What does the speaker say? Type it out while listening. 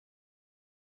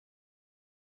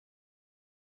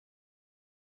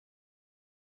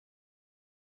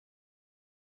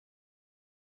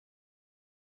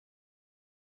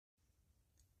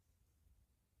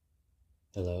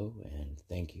Hello, and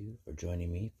thank you for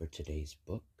joining me for today's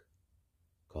book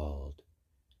called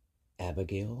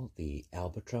Abigail the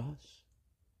Albatross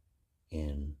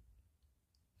in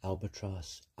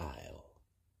Albatross Isle,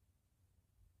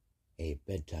 a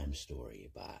bedtime story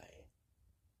by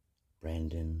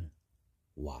Brandon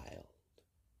Wild.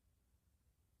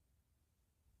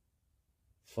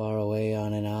 Far away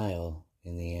on an isle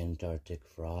in the Antarctic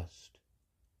frost,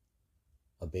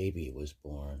 a baby was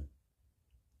born,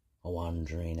 a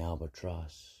wandering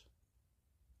albatross.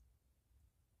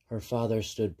 Her father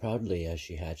stood proudly as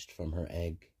she hatched from her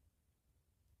egg.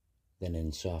 Then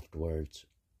in soft words,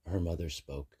 her mother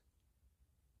spoke,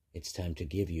 "It's time to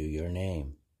give you your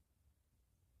name."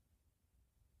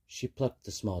 She plucked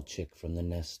the small chick from the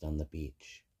nest on the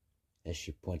beach as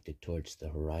she pointed towards the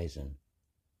horizon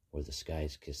where the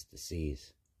skies kissed the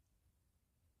seas.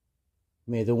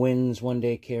 "May the winds one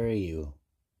day carry you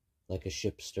like a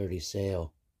ship's sturdy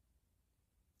sail.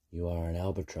 You are an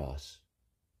albatross,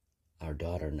 our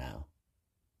daughter now,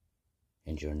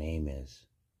 and your name is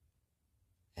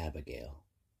Abigail."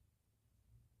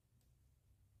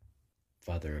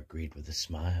 Father agreed with a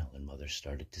smile, and Mother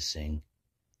started to sing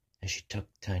as she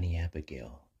tucked tiny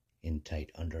Abigail in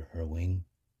tight under her wing.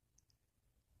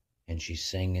 And she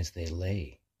sang as they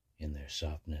lay in their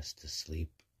soft nest to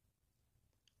sleep,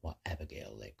 while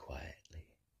Abigail lay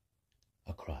quietly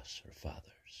across her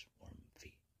father's warm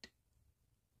feet.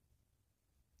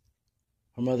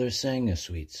 Her mother sang a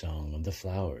sweet song of the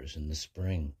flowers in the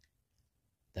spring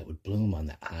that would bloom on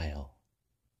the isle,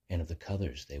 and of the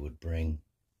colors they would bring.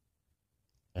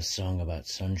 A song about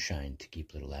sunshine to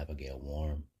keep little Abigail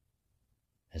warm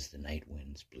as the night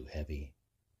winds blew heavy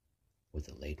with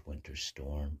a late winter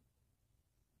storm.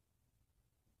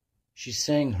 She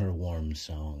sang her warm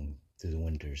song through the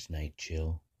winter's night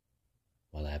chill,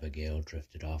 while Abigail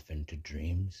drifted off into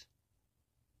dreams.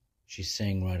 She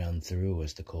sang right on through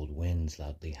as the cold winds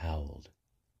loudly howled,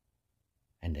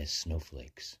 and as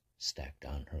snowflakes stacked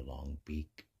on her long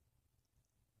beak.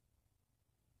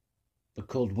 But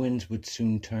cold winds would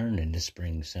soon turn into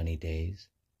spring sunny days,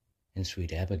 and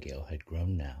sweet Abigail had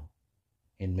grown now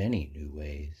in many new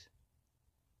ways.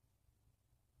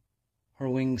 Her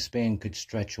wingspan could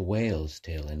stretch a whale's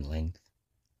tail in length,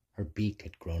 her beak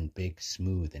had grown big,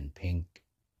 smooth, and pink,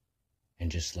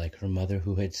 and just like her mother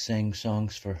who had sang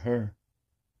songs for her,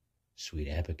 sweet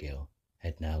Abigail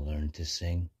had now learned to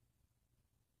sing.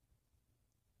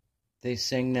 They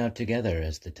sang now together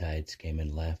as the tides came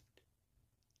and left.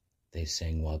 They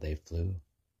sang while they flew.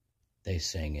 They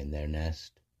sang in their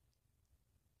nest.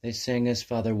 They sang as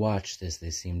Father watched as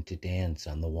they seemed to dance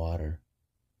on the water,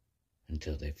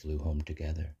 until they flew home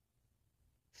together,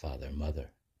 father,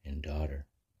 mother, and daughter.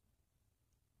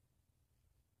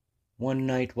 One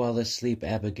night while asleep,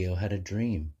 Abigail had a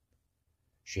dream.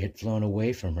 She had flown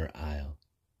away from her isle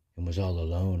and was all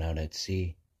alone out at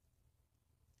sea.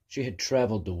 She had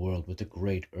traveled the world with a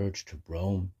great urge to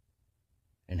roam,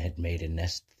 and had made a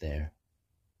nest there,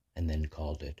 and then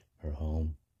called it her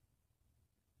home.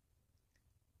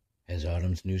 As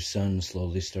autumn's new sun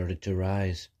slowly started to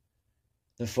rise,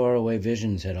 the faraway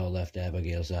visions had all left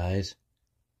Abigail's eyes.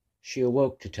 She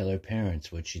awoke to tell her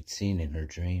parents what she'd seen in her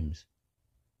dreams,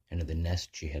 and of the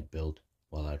nest she had built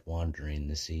while out wandering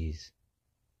the seas.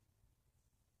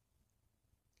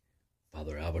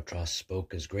 Father Albatross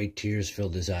spoke as great tears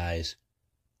filled his eyes.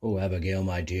 "Oh, Abigail,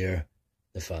 my dear,"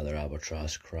 the Father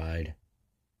Albatross cried,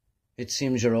 "it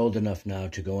seems you're old enough now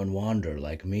to go and wander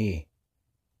like me,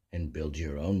 and build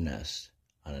your own nest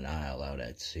on an isle out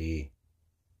at sea."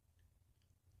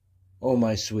 "Oh,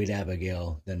 my sweet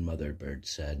Abigail," then Mother Bird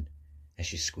said, as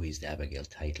she squeezed Abigail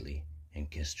tightly and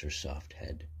kissed her soft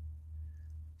head.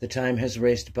 "The time has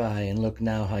raced by, and look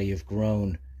now how you've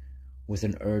grown, with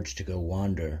an urge to go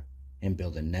wander and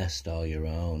build a nest all your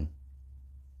own."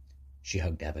 She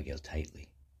hugged Abigail tightly,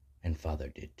 and Father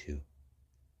did too.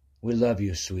 "We love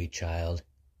you, sweet child,"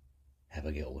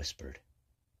 Abigail whispered.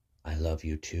 "I love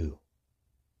you too."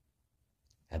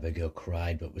 Abigail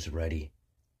cried but was ready,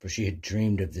 for she had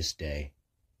dreamed of this day,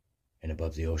 and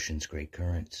above the ocean's great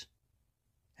currents,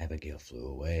 Abigail flew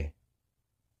away.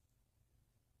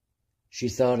 She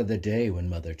thought of the day when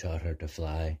Mother taught her to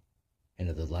fly, and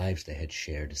of the lives they had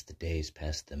shared as the days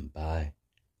passed them by.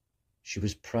 She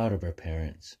was proud of her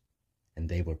parents, and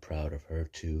they were proud of her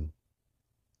too,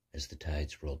 as the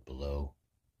tides rolled below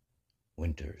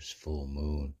winter's full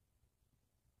moon.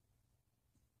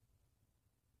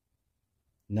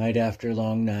 Night after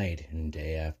long night, and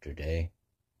day after day,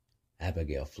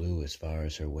 Abigail flew as far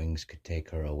as her wings could take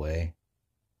her away.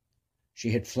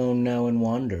 She had flown now and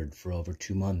wandered for over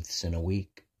 2 months and a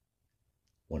week,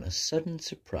 when a sudden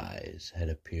surprise had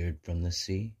appeared from the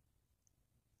sea.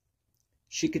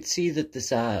 She could see that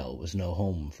this isle was no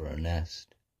home for a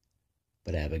nest,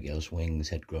 but Abigail's wings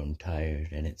had grown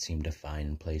tired, and it seemed a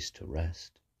fine place to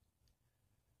rest.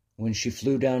 When she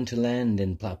flew down to land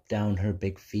and plopped down her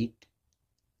big feet,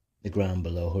 the ground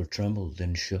below her trembled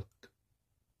and shook.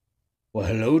 "Well,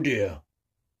 hello, dear.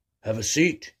 Have a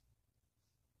seat."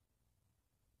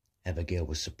 Abigail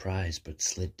was surprised, but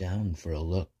slid down for a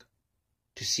look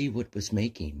to see what was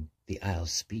making the isle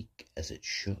speak as it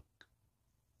shook.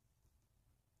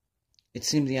 It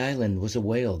seemed the island was a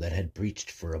whale that had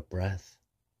breached for a breath,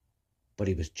 but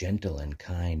he was gentle and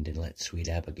kind and let sweet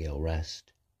Abigail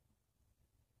rest.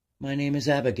 "My name is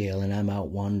Abigail, and I'm out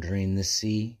wandering the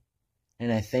sea,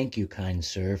 and I thank you, kind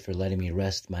sir, for letting me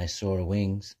rest my sore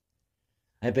wings.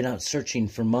 I've been out searching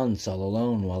for months all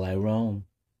alone while I roam,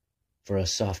 for a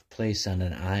soft place on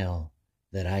an isle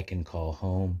that I can call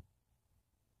home."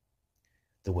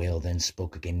 The whale then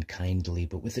spoke again kindly,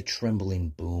 but with a trembling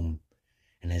boom,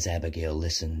 and as Abigail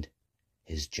listened,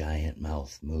 his giant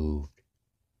mouth moved.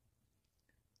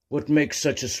 "What makes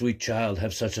such a sweet child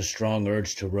have such a strong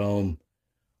urge to roam,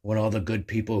 when all the good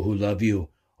people who love you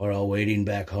are all waiting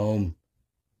back home?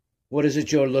 What is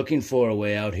it you're looking for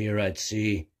away out here at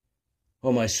sea?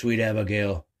 Oh, my sweet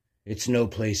Abigail, it's no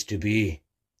place to be."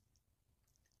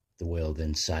 The whale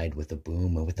then sighed with a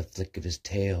boom, and with a flick of his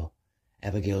tail,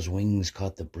 Abigail's wings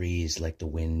caught the breeze like the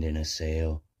wind in a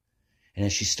sail. And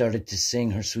as she started to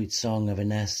sing her sweet song of a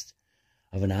nest,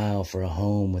 of an isle for a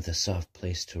home with a soft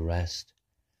place to rest,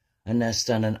 a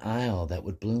nest on an isle that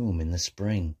would bloom in the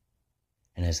spring,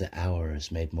 and as the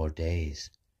hours made more days,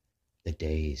 the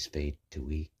days fade to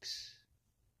weeks.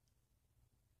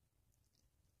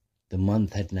 The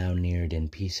month had now neared,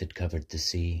 and peace had covered the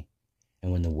sea,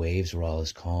 and when the waves were all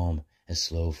as calm as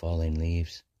slow-falling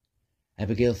leaves,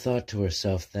 Abigail thought to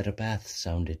herself that a bath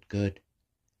sounded good,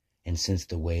 and since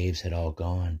the waves had all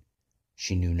gone,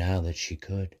 she knew now that she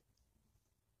could.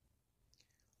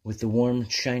 With the warm,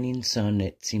 shining sun,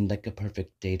 it seemed like a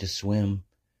perfect day to swim,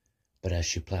 but as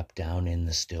she plopped down in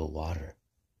the still water,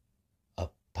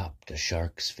 up popped a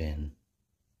shark's fin.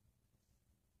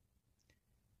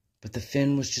 But the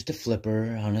fin was just a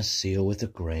flipper on a seal with a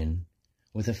grin,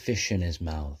 with a fish in his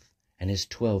mouth and his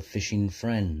 12 fishing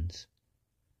friends.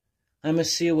 "I'm a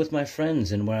seal with my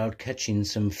friends, and we're out catching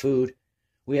some food.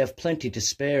 We have plenty to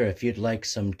spare if you'd like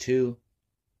some too."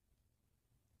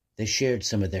 They shared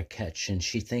some of their catch, and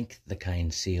she thanked the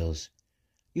kind seals.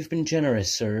 "You've been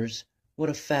generous, sirs. What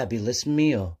a fabulous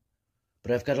meal!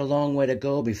 But I've got a long way to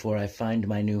go before I find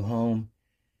my new home,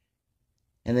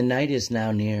 and the night is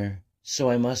now near, so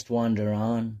I must wander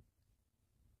on."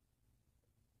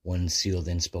 One seal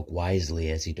then spoke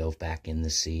wisely as he dove back in the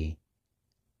sea.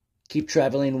 "Keep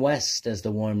traveling west as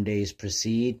the warm days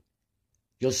proceed.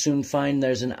 You'll soon find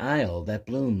there's an isle that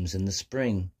blooms in the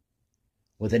spring,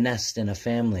 with a nest and a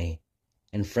family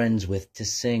and friends with to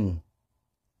sing.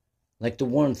 Like the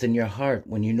warmth in your heart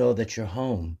when you know that you're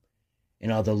home, and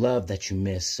all the love that you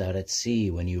miss out at sea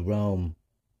when you roam."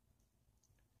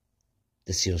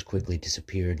 The seals quickly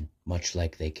disappeared, much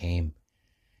like they came,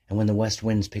 and when the west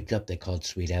winds picked up, they called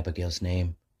sweet Abigail's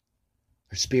name.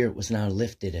 Her spirit was now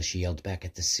lifted as she yelled back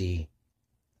at the sea,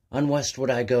 "On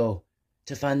westward I go,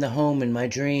 to find the home in my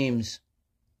dreams."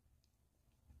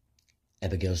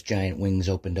 Abigail's giant wings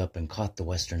opened up and caught the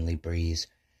westernly breeze,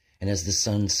 and as the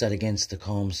sun set against the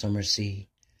calm summer sea,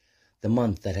 the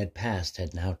month that had passed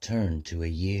had now turned to a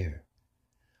year.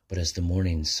 But as the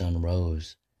morning sun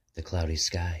rose, the cloudy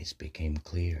skies became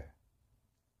clear.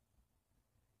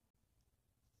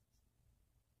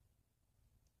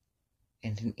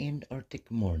 And an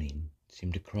Antarctic morning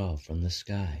seemed to crawl from the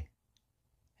sky,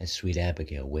 as sweet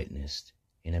Abigail witnessed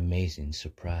in amazing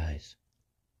surprise.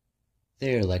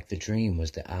 There, like the dream,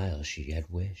 was the isle she had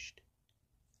wished,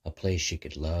 a place she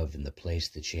could love and the place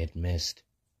that she had missed.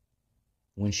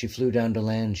 When she flew down to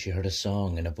land, she heard a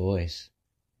song and a voice,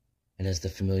 and as the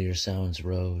familiar sounds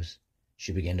rose,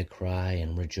 she began to cry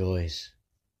and rejoice.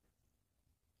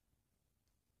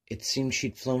 It seemed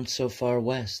she'd flown so far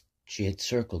west, she had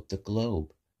circled the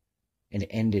globe, and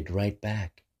ended right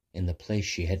back in the place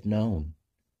she had known.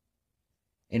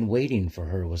 And waiting for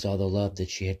her was all the love that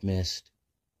she had missed,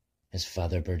 as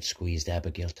Father Bird squeezed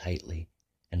Abigail tightly,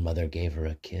 and Mother gave her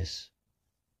a kiss.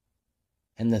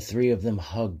 And the three of them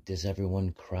hugged as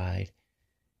everyone cried,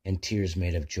 and tears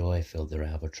made of joy filled their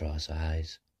albatross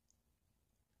eyes,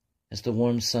 as the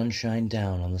warm sun shined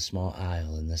down on the small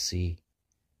isle in the sea,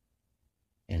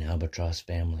 and albatross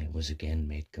family was again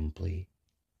made complete.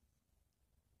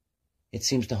 It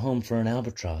seems the home for an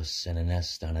albatross and a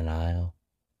nest on an isle,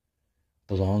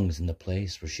 belongs in the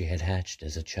place where she had hatched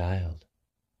as a child,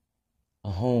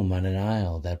 a home on an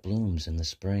isle that blooms in the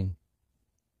spring,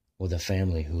 with a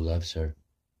family who loves her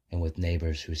and with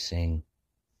neighbors who sing.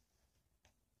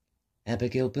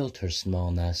 Abigail built her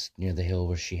small nest near the hill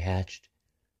where she hatched.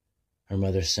 Her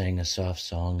mother sang a soft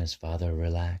song as father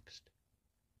relaxed.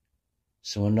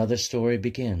 So another story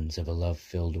begins of a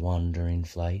love-filled wandering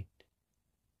flight,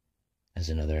 as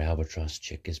another albatross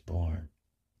chick is born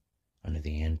under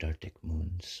the Antarctic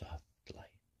moon's soft light.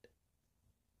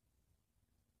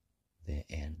 The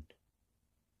end.